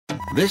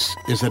This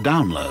is a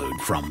download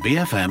from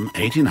BFM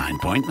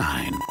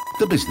 89.9,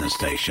 the business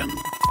station.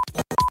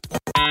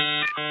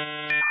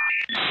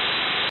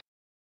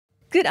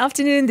 Good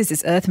afternoon, this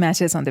is Earth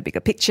Matters on The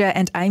Bigger Picture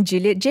and I'm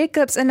Juliet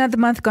Jacobs. Another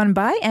month gone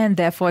by and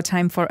therefore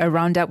time for a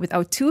roundup with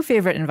our two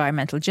favourite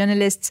environmental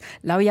journalists,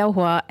 Lau Yao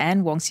Hua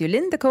and Wong Siu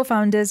Lin, the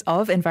co-founders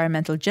of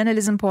environmental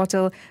journalism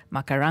portal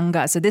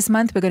Makaranga. So this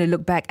month we're going to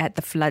look back at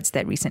the floods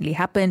that recently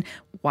happened,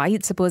 why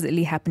it's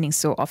supposedly happening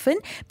so often,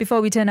 before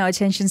we turn our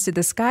attentions to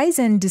the skies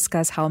and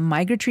discuss how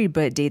Migratory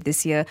Bird Day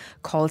this year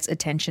calls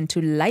attention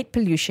to light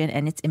pollution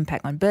and its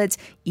impact on birds,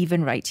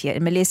 even right here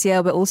in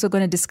Malaysia. We're also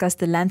going to discuss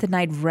the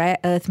lanthanide rare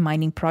earth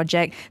mining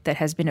project that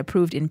has been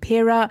approved in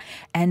Perak,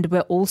 and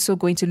we're also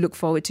going to look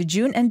forward to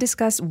June and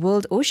discuss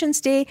World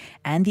Oceans Day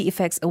and the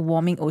effects a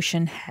warming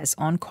ocean has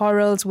on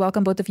corals.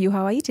 Welcome both of you.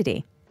 How are you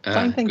today?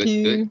 Fine, thank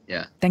you. Good,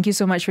 yeah. Thank you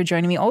so much for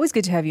joining me. Always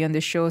good to have you on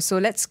the show. So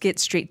let's get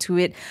straight to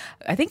it.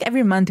 I think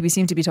every month we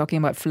seem to be talking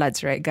about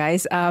floods, right,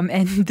 guys?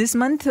 And this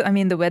month,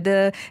 the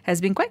weather has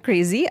been quite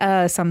crazy.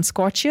 Some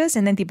scorches,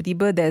 and then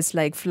tiba-tiba there's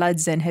like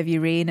floods and heavy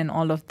rain and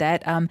all of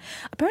that.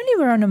 Apparently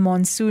we're on a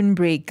monsoon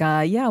break.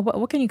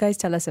 What can you guys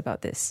tell us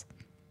about this?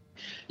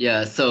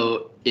 Yeah,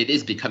 so it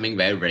is becoming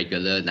very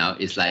regular now.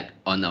 It's like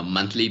on a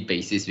monthly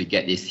basis, we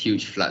get these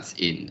huge floods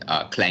in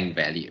Klang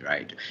Valley,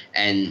 right?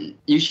 And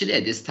usually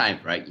at this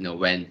time, right,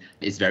 when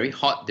it's very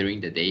hot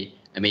during the day,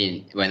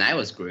 when I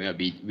was growing up,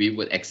 we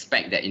would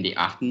expect that in the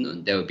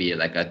afternoon, there will be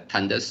like a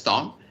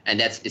thunderstorm.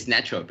 And it's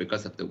natural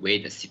because of the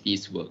way the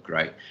cities work,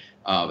 right?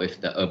 With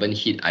the urban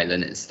heat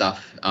island and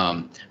stuff.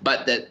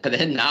 But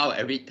then now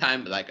every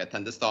time like a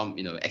thunderstorm,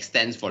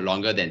 extends for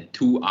longer than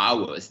 2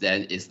 hours,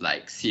 then it's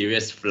like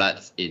serious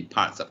floods in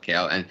parts of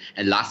KL.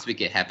 And last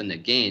week it happened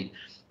again.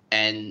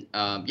 And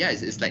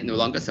it's like no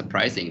longer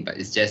surprising, but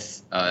it's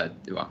just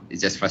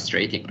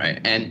frustrating,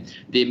 right? And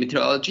the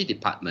meteorology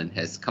department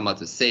has come out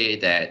to say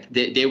that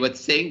they were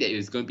saying that it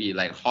was going to be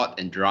like hot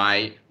and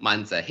dry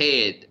months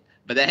ahead,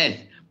 but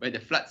then when the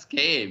floods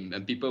came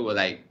and people were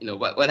like,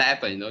 what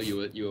happened?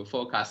 You were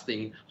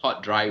forecasting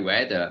hot, dry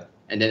weather.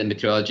 And then the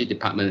meteorology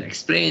department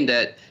explained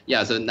that,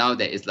 so now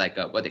there is like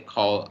what they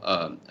call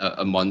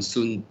a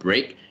monsoon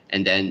break.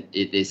 And then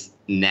it is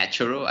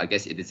natural. I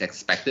guess it is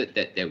expected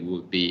that there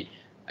would be,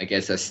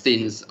 a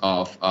stints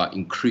of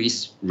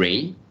increased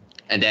rain.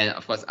 And then,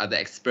 of course, other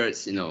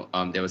experts,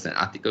 there was an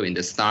article in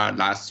The Star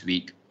last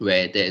week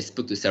where they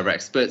spoke to several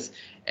experts.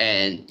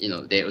 And,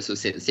 they also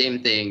said the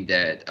same thing,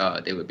 that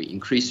there will be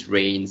increased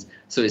rains.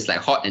 So it's like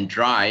hot and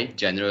dry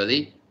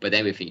generally, but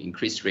then with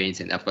increased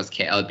rains, and of course,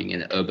 KL being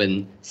an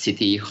urban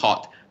city,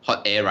 hot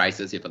air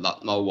rises with a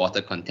lot more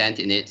water content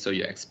in it. So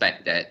you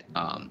expect that,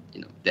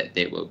 that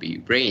there will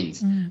be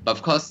rains. But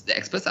of course, the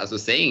experts are also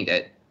saying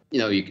that,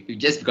 you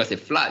just because they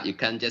flood, you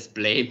can't just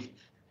blame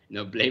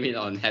it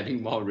on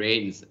having more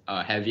rains,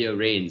 heavier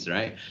rains,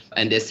 right?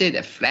 And they say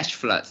that flash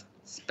floods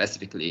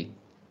specifically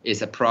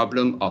is a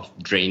problem of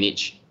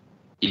drainage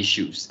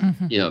issues.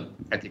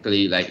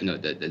 Practically like,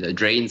 the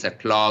drains are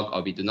clogged,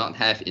 or we do not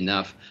have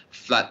enough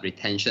flood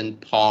retention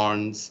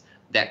ponds,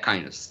 that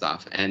kind of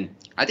stuff. And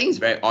I think it's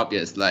very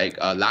obvious. Like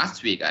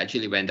last week, I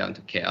actually went down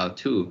to KL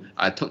too.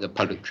 I took the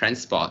public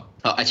transport.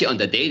 Actually, on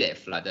the day that it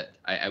flooded,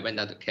 I went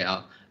down to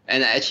KL.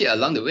 And actually,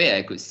 along the way,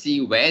 I could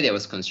see where there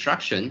was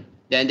construction.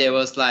 Then there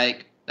was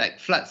like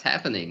floods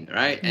happening,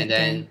 right? And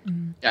then,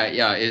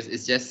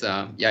 it's just,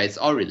 it's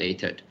all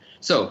related.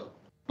 So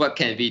what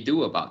can we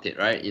do about it,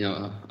 right?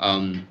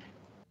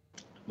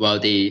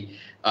 The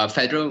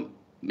federal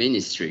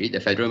ministry, the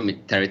federal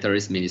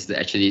territories minister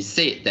actually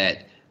said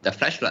that the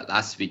flash flood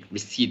last week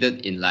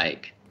receded in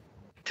like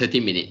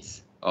 30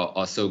 minutes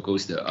or so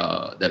goes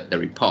the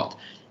report.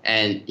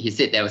 And he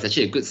said that was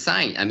actually a good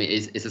sign.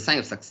 It's a sign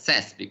of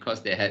success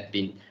because they had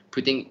been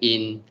putting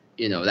in,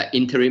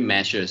 interim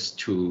measures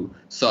to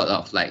sort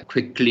of like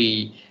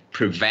quickly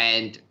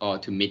prevent or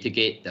to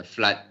mitigate the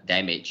flood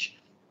damage.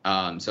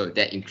 So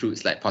that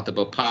includes like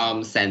portable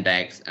pumps,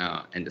 sandbags,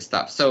 and the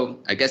stuff. So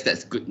I guess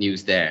that's good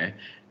news there.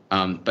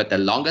 But the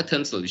longer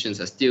term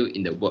solutions are still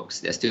in the works.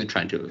 They're still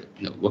trying to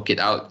work it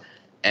out.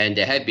 And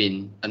there have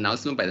been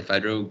announcements by the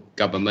federal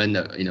government,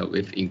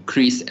 with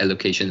increased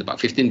allocation,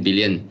 about 15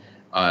 billion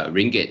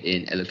ringgit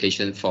in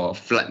allocation for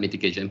flood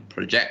mitigation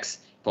projects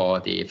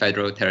for the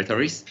federal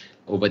territories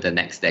over the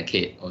next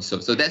decade or so.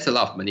 So that's a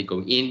lot of money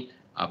going in,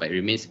 but it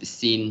remains to be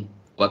seen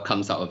what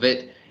comes out of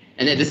it.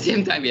 And at the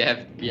same time,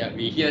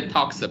 we hear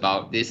talks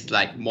about this,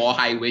 like more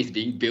highways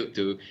being built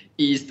to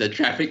ease the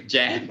traffic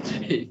jam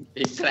in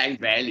Klang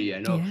Valley.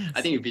 Yes.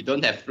 I think if we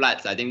don't have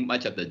floods, I think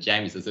much of the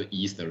jam is also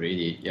eased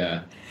already.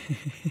 Yeah.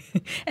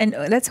 And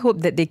let's hope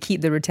that they keep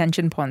the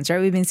retention ponds,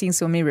 right? We've been seeing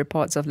so many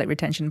reports of like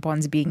retention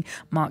ponds being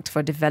marked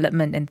for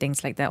development and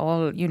things like that.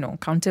 All,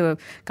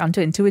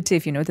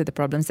 counterintuitive, to the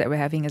problems that we're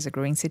having as a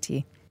growing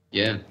city.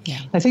 Yeah.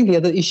 I think the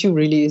other issue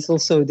really is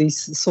also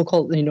these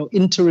so-called,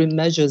 interim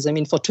measures.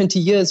 For 20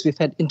 years, we've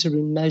had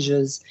interim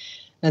measures.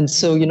 And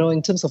so,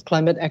 in terms of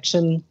climate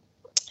action,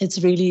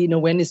 it's really,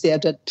 when is the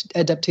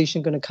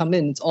adaptation going to come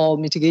in? It's all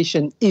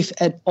mitigation, if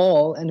at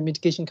all, and the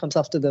mitigation comes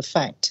after the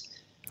fact.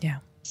 Yeah.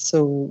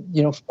 So,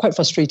 quite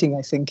frustrating,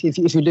 I think, if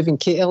you live in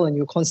KL and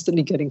you're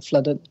constantly getting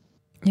flooded.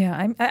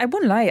 Yeah, I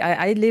won't lie.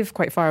 I live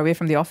quite far away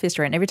from the office,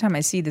 right? And every time I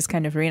see this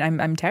kind of rain,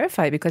 I'm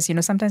terrified because,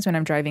 sometimes when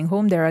I'm driving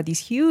home, there are these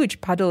huge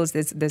puddles,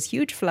 there's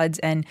huge floods,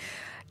 and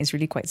it's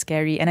really quite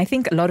scary. And I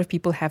think a lot of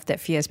people have that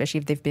fear, especially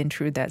if they've been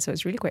through that. So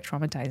it's really quite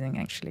traumatizing,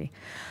 actually.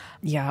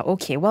 Yeah,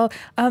 okay. Well,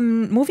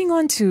 moving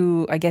on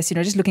to, I guess,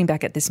 just looking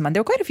back at this month, there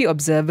were quite a few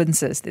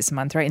observances this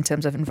month, right, in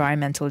terms of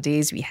environmental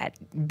days. We had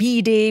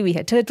Bee Day, we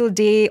had Turtle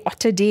Day,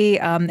 Otter Day,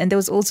 and there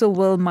was also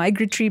World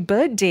Migratory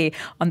Bird Day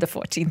on the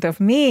 14th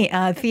of May.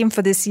 Theme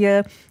for this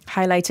year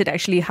highlighted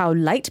actually how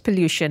light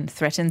pollution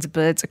threatens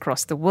birds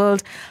across the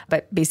world,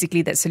 but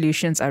basically that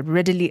solutions are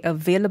readily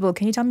available.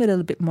 Can you tell me a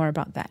little bit more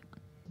about that?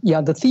 Yeah,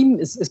 the theme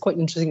is quite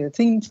interesting. The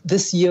theme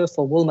this year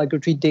for World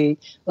Migratory Bird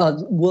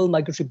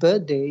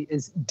Day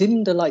is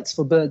dim the lights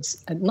for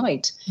birds at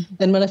night. Mm-hmm.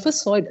 And when I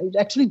first saw it, it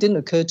actually didn't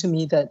occur to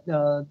me that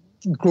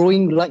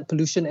growing light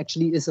pollution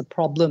actually is a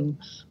problem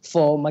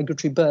for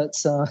migratory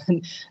birds.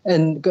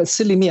 And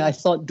silly me, I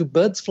thought, do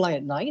birds fly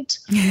at night?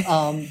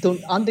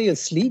 Aren't they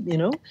asleep,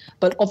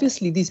 But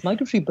obviously these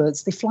migratory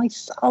birds, they fly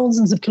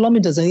thousands of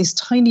kilometers, and these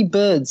tiny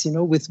birds,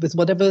 with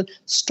whatever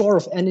store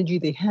of energy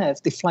they have,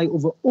 they fly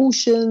over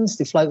oceans,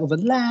 they fly over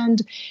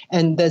land,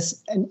 and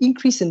there's an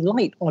increase in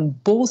light on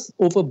both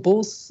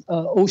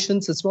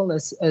oceans as well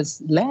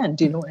as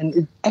land, and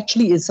it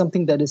actually is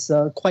something that is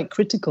quite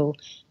critical.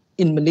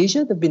 In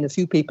Malaysia, there have been a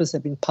few papers that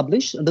have been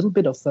published, a little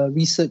bit of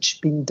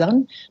research being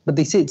done, but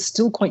they say it's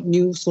still quite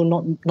new, so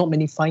not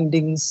many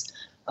findings.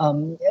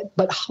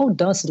 But how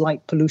does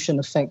light pollution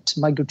affect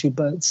migratory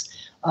birds?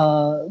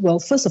 Well,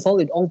 first of all,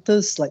 it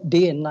alters like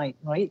day and night,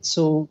 right?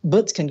 So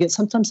birds can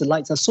sometimes the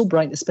lights are so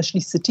bright, especially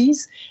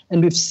cities.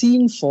 And we've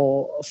seen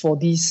for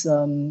these,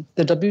 the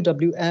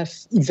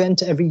WWF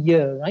event every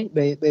year, right?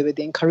 Where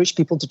they encourage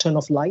people to turn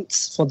off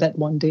lights for that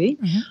one day,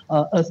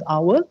 Earth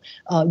Hour.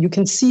 You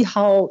can see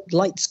how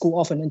lights go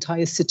off in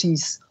entire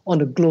cities on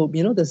the globe.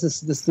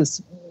 There's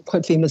this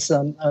quite famous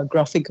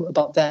graphic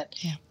about that.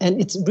 Yeah. And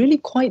it's really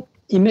quite,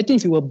 imagine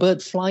if you were a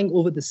bird flying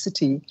over the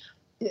city,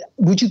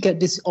 would you get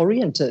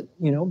disoriented,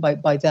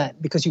 by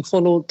that? Because you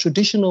follow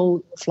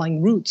traditional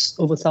flying routes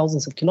over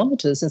thousands of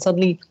kilometers, and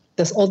suddenly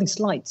there's all these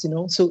lights,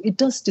 So it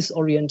does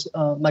disorient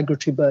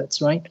migratory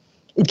birds, right?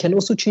 It can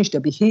also change their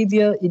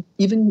behavior. It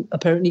even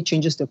apparently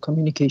changes their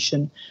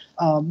communication.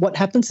 What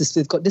happens is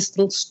they've got this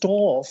little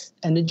store of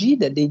energy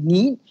that they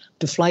need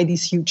to fly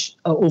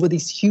over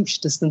these huge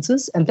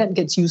distances, and that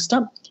gets used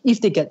up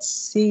if they get,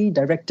 say,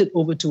 directed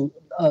over to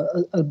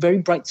a very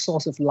bright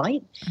source of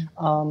light,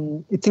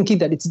 thinking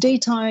that it's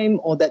daytime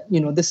or that,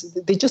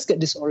 they just get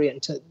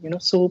disoriented,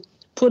 So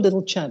poor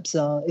little chaps,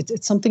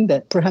 it's something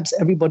that perhaps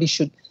everybody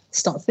should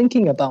start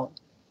thinking about.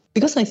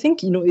 Because I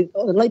think,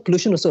 light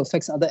pollution also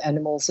affects other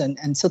animals,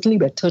 and certainly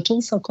where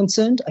turtles are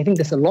concerned, I think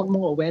there's a lot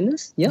more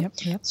awareness. Yeah.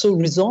 Yep. So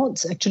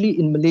resorts, actually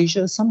in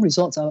Malaysia, some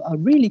resorts are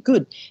really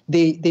good.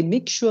 They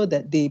make sure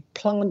that they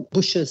plant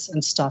bushes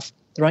and stuff,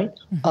 right?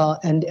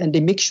 Mm-hmm. And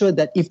they make sure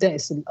that if there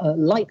is a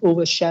light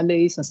over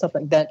chalets and stuff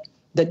like that,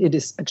 that it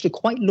is actually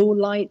quite low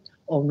light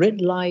or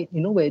red light,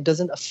 where it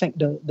doesn't affect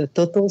the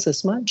turtles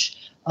as much.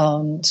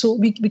 So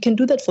we can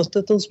do that for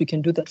turtles. We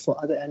can do that for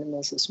other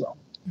animals as well.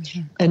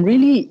 Mm-hmm. And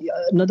really,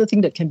 another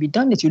thing that can be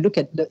done is you look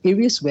at the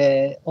areas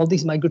where all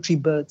these migratory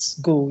birds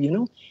go,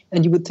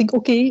 and you would think,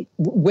 okay,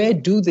 where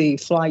do they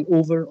fly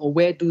over or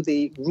where do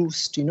they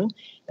roost,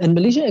 And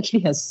Malaysia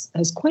actually has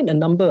quite a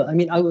number. I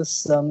mean, I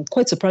was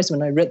quite surprised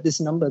when I read this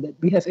number that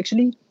we have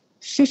actually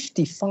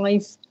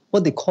 55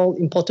 what they call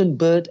important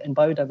bird and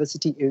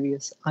biodiversity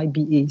areas,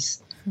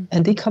 IBAs. Mm-hmm.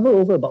 And they cover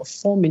over about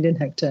 4 million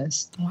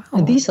hectares. Wow.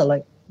 And these are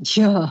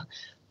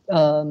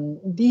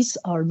these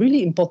are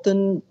really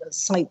important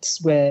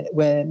sites where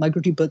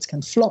migratory birds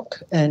can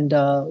flock. And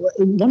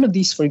one of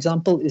these, for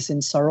example, is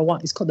in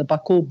Sarawak. It's called the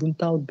Bako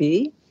Buntal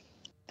Bay.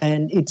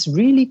 And it's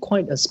really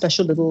quite a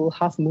special little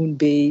half-moon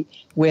bay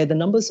where the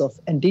numbers of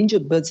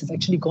endangered birds have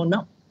actually gone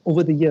up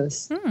over the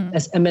years,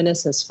 as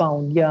MNS has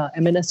found. Yeah,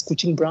 MNS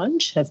Kuching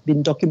Branch have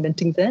been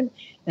documenting that,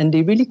 and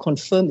they really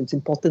confirm its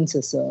importance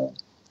as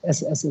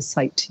a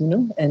site,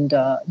 And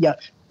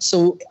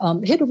so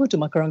head over to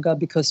Macaranga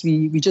because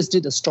we just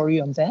did a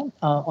story on that,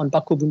 on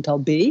Bako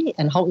Buntal Bay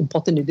and how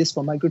important it is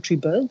for migratory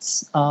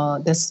birds.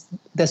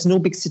 There's no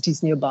big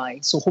cities nearby,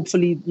 so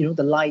hopefully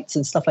the lights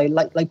and stuff like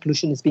light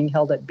pollution is being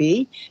held at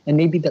bay, and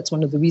maybe that's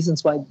one of the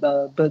reasons why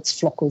birds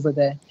flock over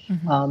there.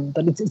 Mm-hmm.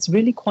 But it's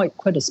really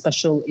quite a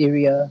special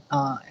area,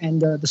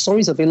 and the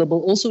story is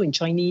available also in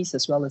Chinese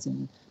as well as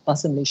in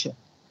Bahasa Malaysia.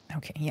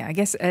 Okay, yeah, I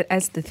guess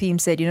as the theme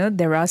said,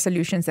 there are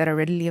solutions that are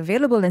readily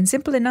available and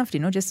simple enough,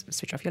 just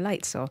switch off your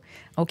lights. So,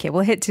 okay,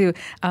 we'll head to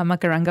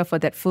Macaranga for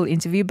that full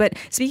interview. But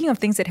speaking of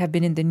things that have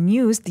been in the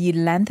news, the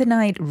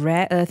lanthanide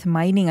rare earth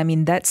mining, I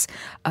mean, that's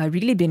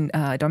really been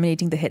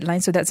dominating the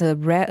headlines. So that's a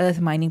rare earth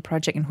mining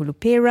project in Hulu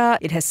Perak.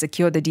 It has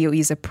secured the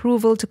DOE's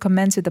approval to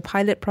commence with the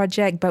pilot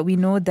project, but we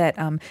know that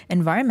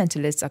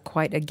environmentalists are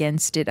quite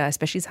against it,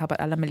 especially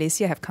Sahabat Alam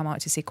Malaysia have come out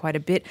to say quite a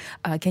bit.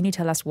 Can you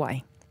tell us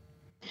why?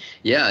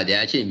 Yeah, there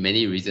are actually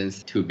many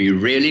reasons to be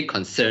really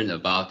concerned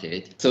about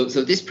it. So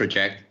this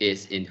project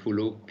is in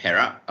Hulu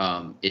Perak.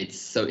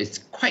 It's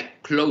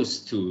quite close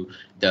to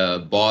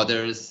the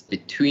borders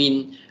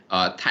between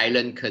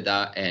Thailand,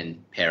 Kedah,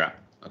 and Perak.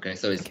 Okay,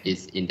 so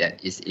it's in that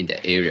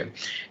area,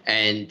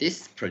 and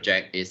this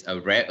project is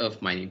a rare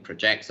earth mining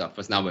project. So of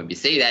course, now when we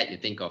say that, you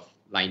think of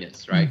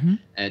Lynas, right? Mm-hmm.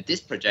 And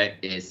this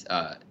project is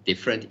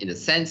different in the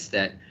sense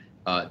that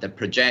the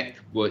project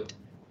would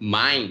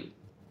mine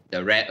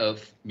the rare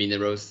earth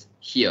minerals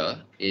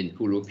here in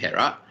Hulu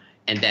Perak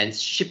and then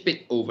ship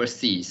it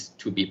overseas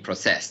to be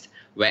processed.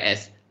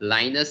 Whereas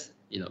Lynas,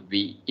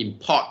 we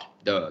import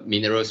the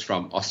minerals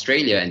from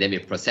Australia and then we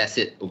process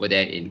it over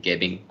there in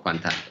Gebeng,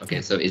 Kuantan.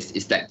 Okay, so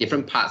it's like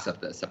different parts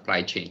of the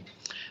supply chain.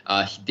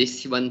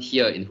 This one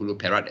here in Hulu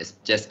Perak is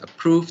just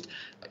approved.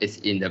 It's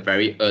in the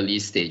very early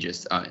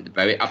stages, in the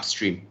very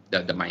upstream,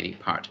 the mining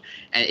part.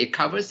 And it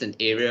covers an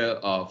area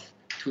of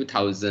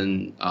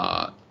 2,000,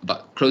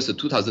 about close to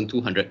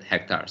 2,200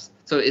 hectares.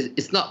 So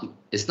it's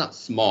not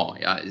small.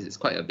 Yeah, it's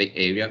quite a big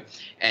area,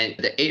 and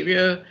the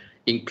area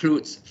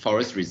includes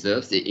forest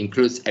reserves. It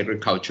includes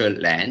agricultural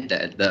land.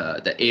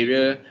 The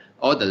area,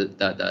 all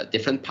the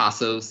different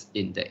parcels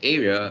in the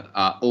area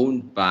are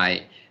owned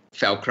by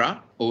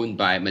Felcra, owned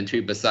by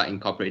Menteri Besar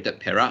Incorporated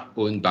Perak,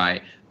 owned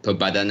by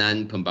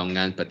Perbadanan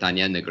Pembangunan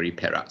Pertanian Negeri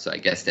Perak. So I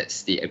guess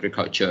that's the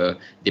agriculture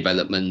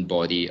development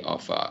body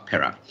of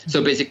Perak.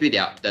 So basically,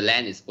 the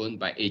land is owned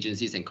by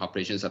agencies and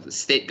corporations of the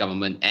state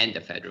government and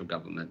the federal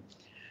government.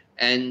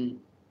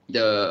 And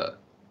the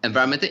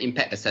environmental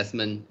impact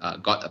assessment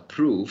got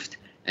approved.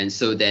 And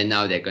so then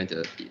now they're going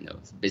to,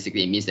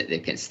 basically it means that they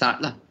can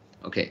start.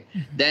 Okay.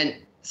 Mm-hmm. Then,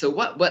 so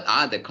what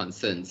are the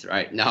concerns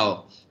right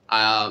now?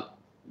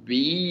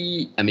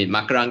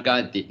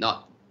 Macaranga did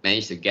not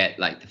managed to get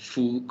like the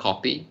full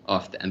copy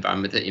of the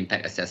environmental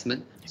impact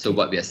assessment. So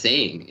what we are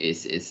saying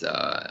is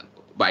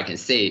what I can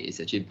say is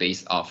actually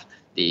based off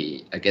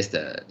the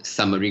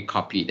summary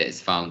copy that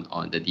is found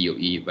on the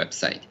DOE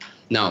website.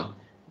 Now,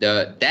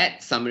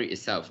 that summary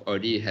itself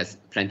already has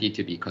plenty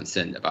to be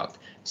concerned about.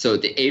 So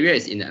the area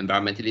is in the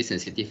environmentally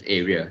sensitive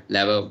area,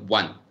 level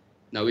 1.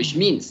 Now, which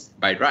means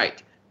by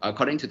right,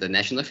 according to the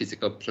National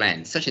Physical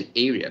Plan, such an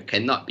area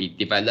cannot be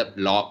developed,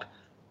 logged,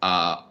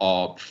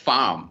 or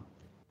farmed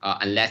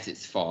unless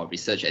it's for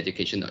research,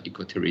 education, or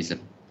ecotourism.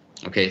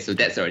 Okay, so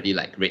that's already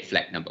like red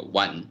flag number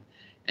 1.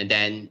 And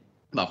then,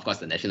 well, of course,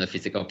 the National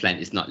Physical Plan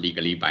is not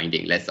legally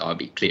binding. Let's all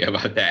be clear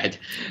about that.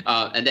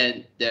 And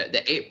then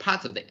the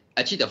part of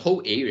the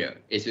whole area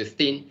is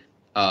within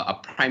a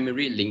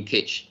primary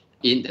linkage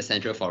in the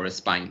Central Forest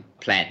Spine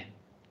Plan.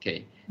 Okay,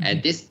 mm-hmm.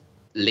 And this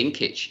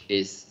linkage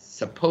is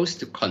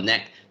supposed to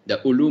connect the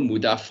Ulu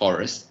Muda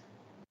Forest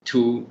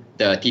to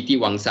the Titi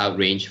Wangsa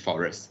Range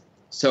Forest.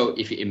 So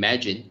if you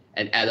imagine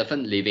an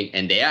elephant living,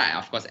 and there are,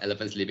 of course,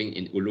 elephants living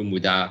in Ulu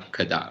Muda,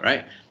 Kedah,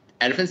 right?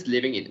 Elephants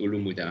living in Ulu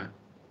Muda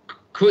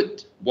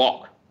could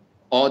walk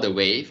all the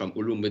way from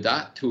Ulu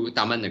Muda to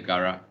Taman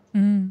Negara.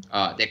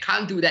 Mm. They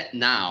can't do that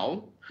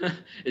now.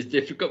 It's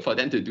difficult for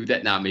them to do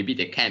that now. Maybe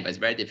they can, but it's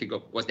very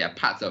difficult because there are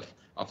parts of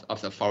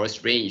the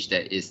forest range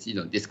that is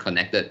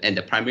disconnected, and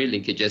the primary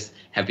linkages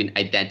have been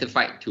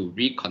identified to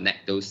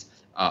reconnect those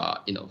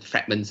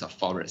fragments of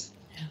forest.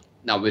 Yeah.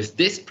 Now with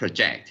this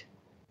project,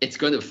 it's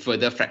going to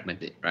further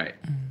fragment it, right?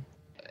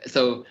 Mm.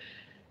 So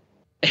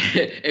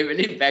it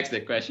really begs the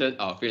question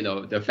of,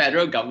 the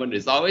federal government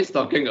is always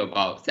talking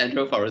about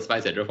Central Forest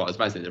Spine, Central Forest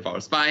Spine, Central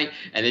Forest Spine,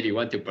 and then you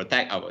want to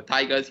protect our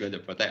tigers, you want to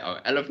protect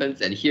our elephants,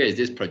 and here is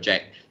this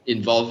project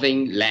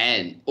involving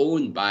land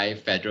owned by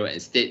federal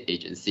and state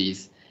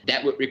agencies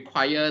that would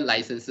require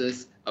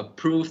licenses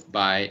approved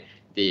by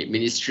the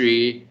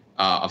Ministry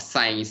of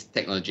Science,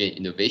 Technology and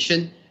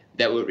Innovation,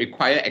 that would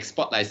require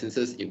export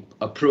licenses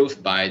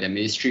approved by the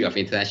Ministry of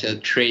International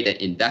Trade and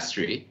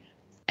Industry,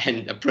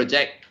 and the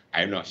project,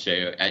 I'm not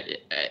sure.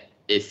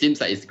 It seems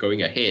like it's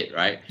going ahead,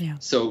 right? Yeah.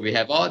 So we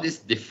have all these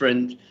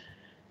different,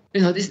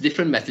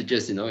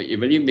 messages. It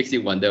really makes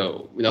you wonder,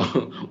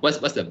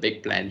 what's the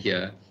big plan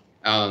here?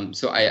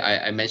 So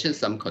I mentioned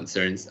some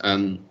concerns.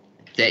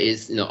 There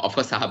is, of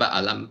course, Sahabat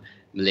Alam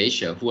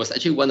Malaysia, who was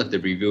actually one of the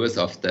reviewers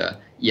of the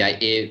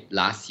EIA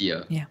last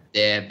year. Yeah.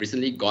 They have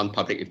recently gone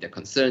public with their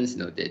concerns.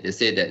 They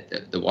say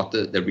that the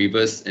water, the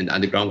rivers and the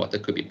underground water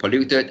could be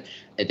polluted.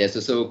 And there's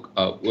also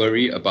a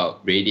worry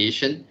about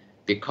radiation,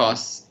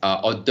 because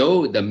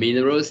although the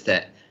minerals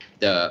that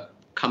the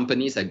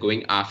companies are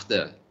going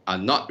after are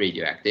not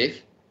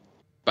radioactive,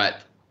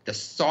 but the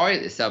soil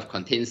itself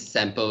contains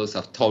samples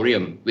of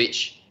thorium,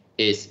 which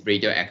is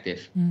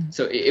radioactive. Mm.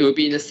 So it will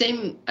be in the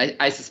same,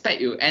 I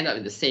suspect it will end up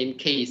in the same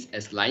case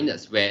as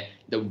Lynas, where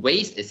the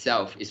waste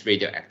itself is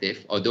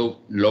radioactive, although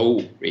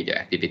low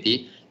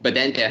radioactivity, but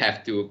then they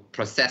have to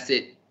process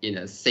it in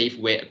a safe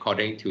way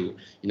according to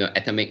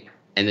Atomic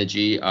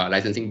Energy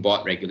Licensing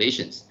Board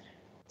regulations.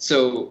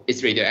 So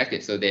it's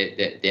radioactive, so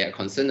they are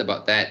concerned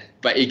about that.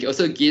 But it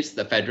also gives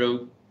the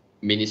federal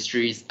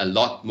ministries a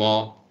lot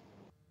more,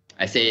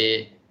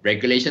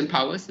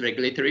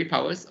 regulatory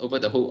powers over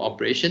the whole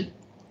operation.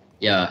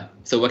 Yeah,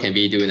 so what can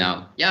we do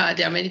now? Yeah,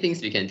 there are many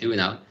things we can do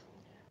now.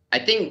 I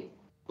think,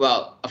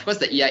 well, of course,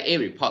 the EIA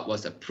report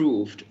was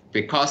approved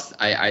because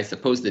I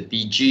suppose the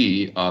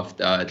DG of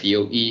the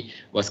DOE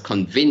was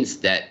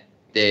convinced that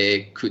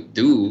the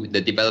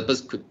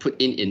developers could put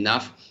in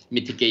enough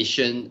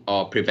mitigation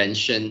or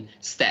prevention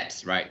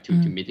steps, right, to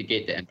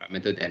mitigate the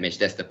environmental damage.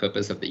 That's the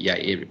purpose of the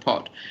EIA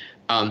report.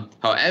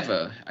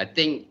 However, I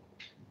think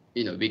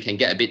we can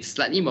get a bit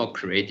slightly more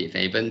creative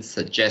and even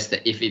suggest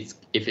that if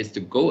it's to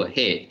go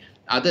ahead,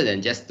 other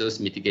than just those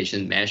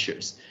mitigation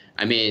measures,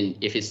 I mean,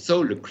 if it's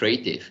so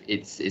lucrative,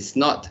 it's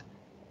not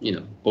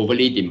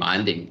overly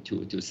demanding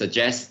to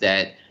suggest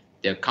that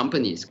there are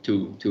companies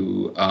to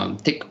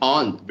take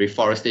on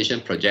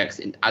reforestation projects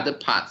in other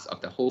parts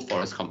of the whole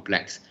forest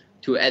complex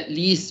to at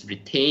least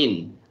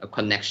retain a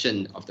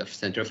connection of the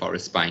central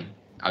forest spine.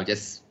 I'll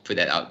just put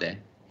that out there.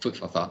 Food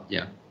for thought,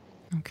 yeah.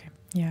 Okay.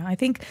 Yeah, I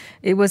think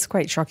it was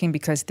quite shocking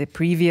because the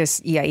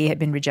previous EIA had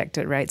been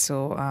rejected, right?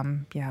 So,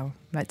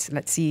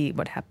 let's see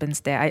what happens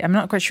there. I'm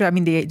not quite sure. I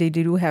mean, they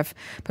do have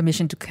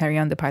permission to carry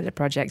on the pilot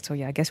project. So,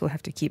 yeah, I guess we'll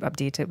have to keep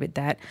updated with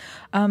that.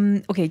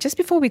 Okay, just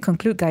before we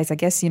conclude, guys, I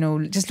guess,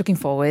 just looking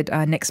forward,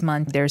 next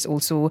month, there's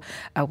also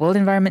a World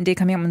Environment Day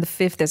coming up on the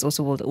 5th. There's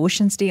also World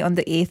Oceans Day on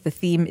the 8th. The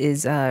theme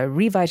is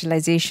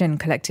revitalization,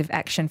 collective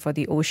action for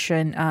the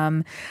ocean.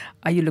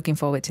 Are you looking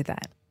forward to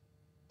that?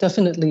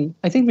 Definitely.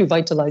 I think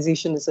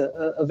revitalization is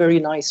a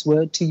very nice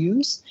word to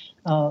use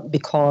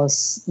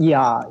because,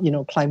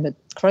 climate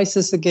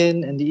crisis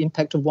again and the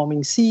impact of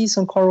warming seas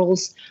on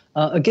corals.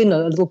 Again, a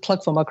little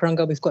plug for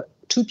Macaranga. We've got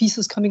 2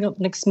 pieces coming up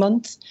next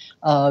month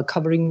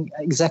covering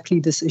exactly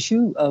this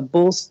issue,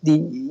 both the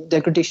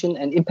degradation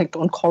and impact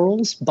on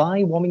corals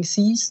by warming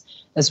seas,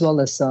 as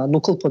well as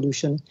local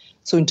pollution.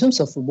 So in terms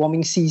of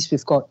warming seas,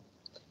 we've got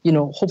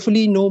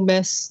hopefully no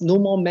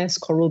more mass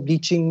coral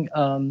bleaching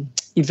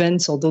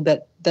events, although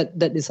that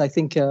is, I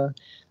think,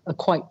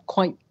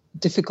 quite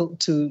difficult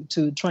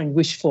to try and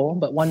wish for,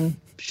 but one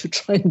should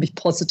try and be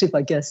positive,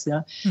 I guess.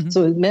 Yeah. Mm-hmm.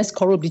 So mass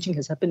coral bleaching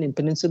has happened in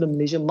Peninsular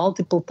Malaysia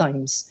multiple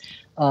times.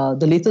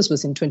 The latest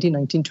was in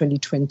 2019,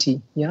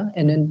 2020. Yeah,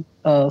 and then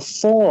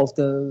 4 of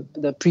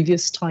the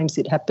previous times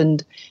it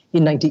happened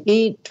in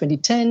 98,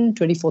 2010,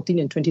 2014,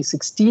 and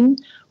 2016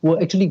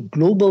 were actually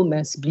global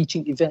mass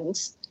bleaching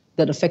events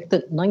that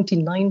affected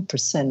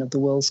 99% of the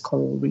world's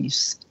coral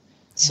reefs.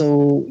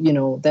 So,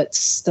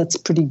 that's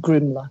pretty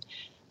grim.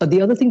 But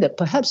the other thing that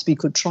perhaps we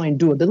could try and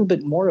do a little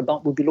bit more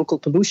about would be local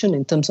pollution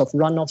in terms of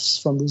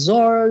runoffs from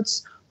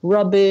resorts,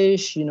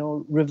 rubbish,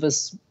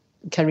 rivers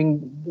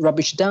carrying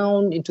rubbish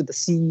down into the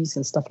seas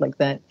and stuff like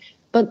that.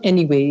 But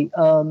anyway,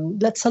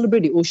 let's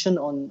celebrate the ocean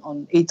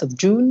on 8th of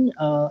June.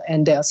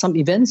 And there are some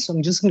events. So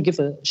I'm just going to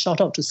give a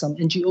shout out to some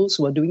NGOs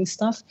who are doing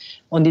stuff.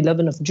 On the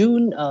 11th of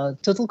June,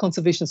 Turtle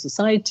Conservation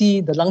Society,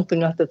 the Lang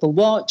Tengah Turtle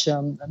Watch,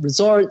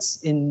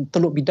 resorts in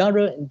Teluk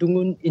Bidara, in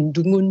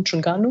Dungun,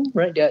 Terengganu,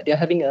 right? They're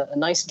having a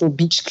nice little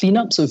beach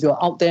cleanup. So if you're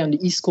out there on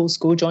the East Coast,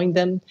 go join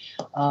them.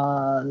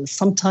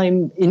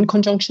 Sometime in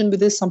conjunction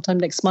with this, sometime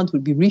next month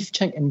would be Reef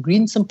Check and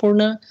Green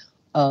Sampurna,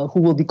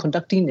 who will be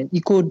conducting an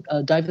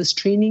eco-divers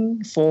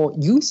training for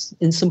youth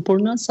in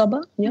Sampurna,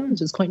 Sabah,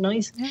 which is quite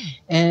nice. Yeah.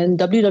 And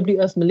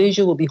WWF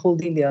Malaysia will be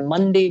holding their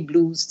Monday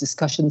Blues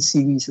discussion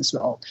series as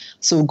well.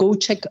 So go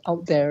check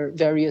out their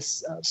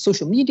various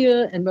social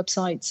media and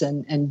websites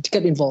and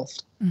get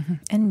involved. Mm-hmm.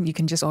 And you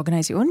can just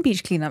organize your own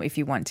beach cleanup if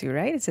you want to,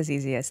 right? It's as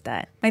easy as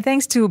that. My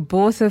thanks to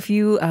both of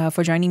you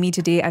for joining me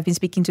today. I've been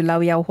speaking to Lau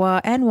Yau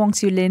Hua and Wong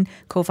Siew Lin,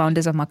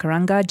 co-founders of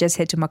Macaranga. Just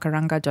head to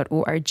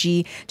macaranga.org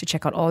to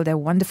check out all their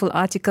wonderful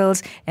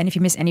articles. And if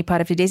you miss any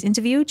part of today's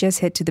interview,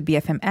 just head to the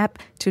BFM app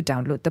to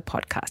download the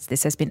podcast.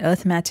 This has been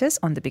Earth Matters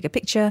on The Bigger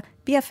Picture,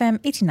 BFM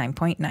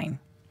 89.9.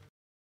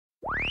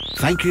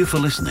 Thank you for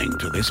listening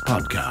to this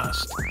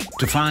podcast.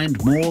 To find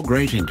more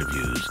great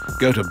interviews,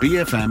 go to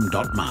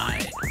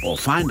bfm.my or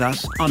find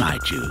us on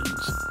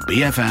iTunes.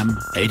 BFM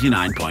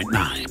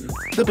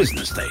 89.9, the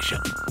business station.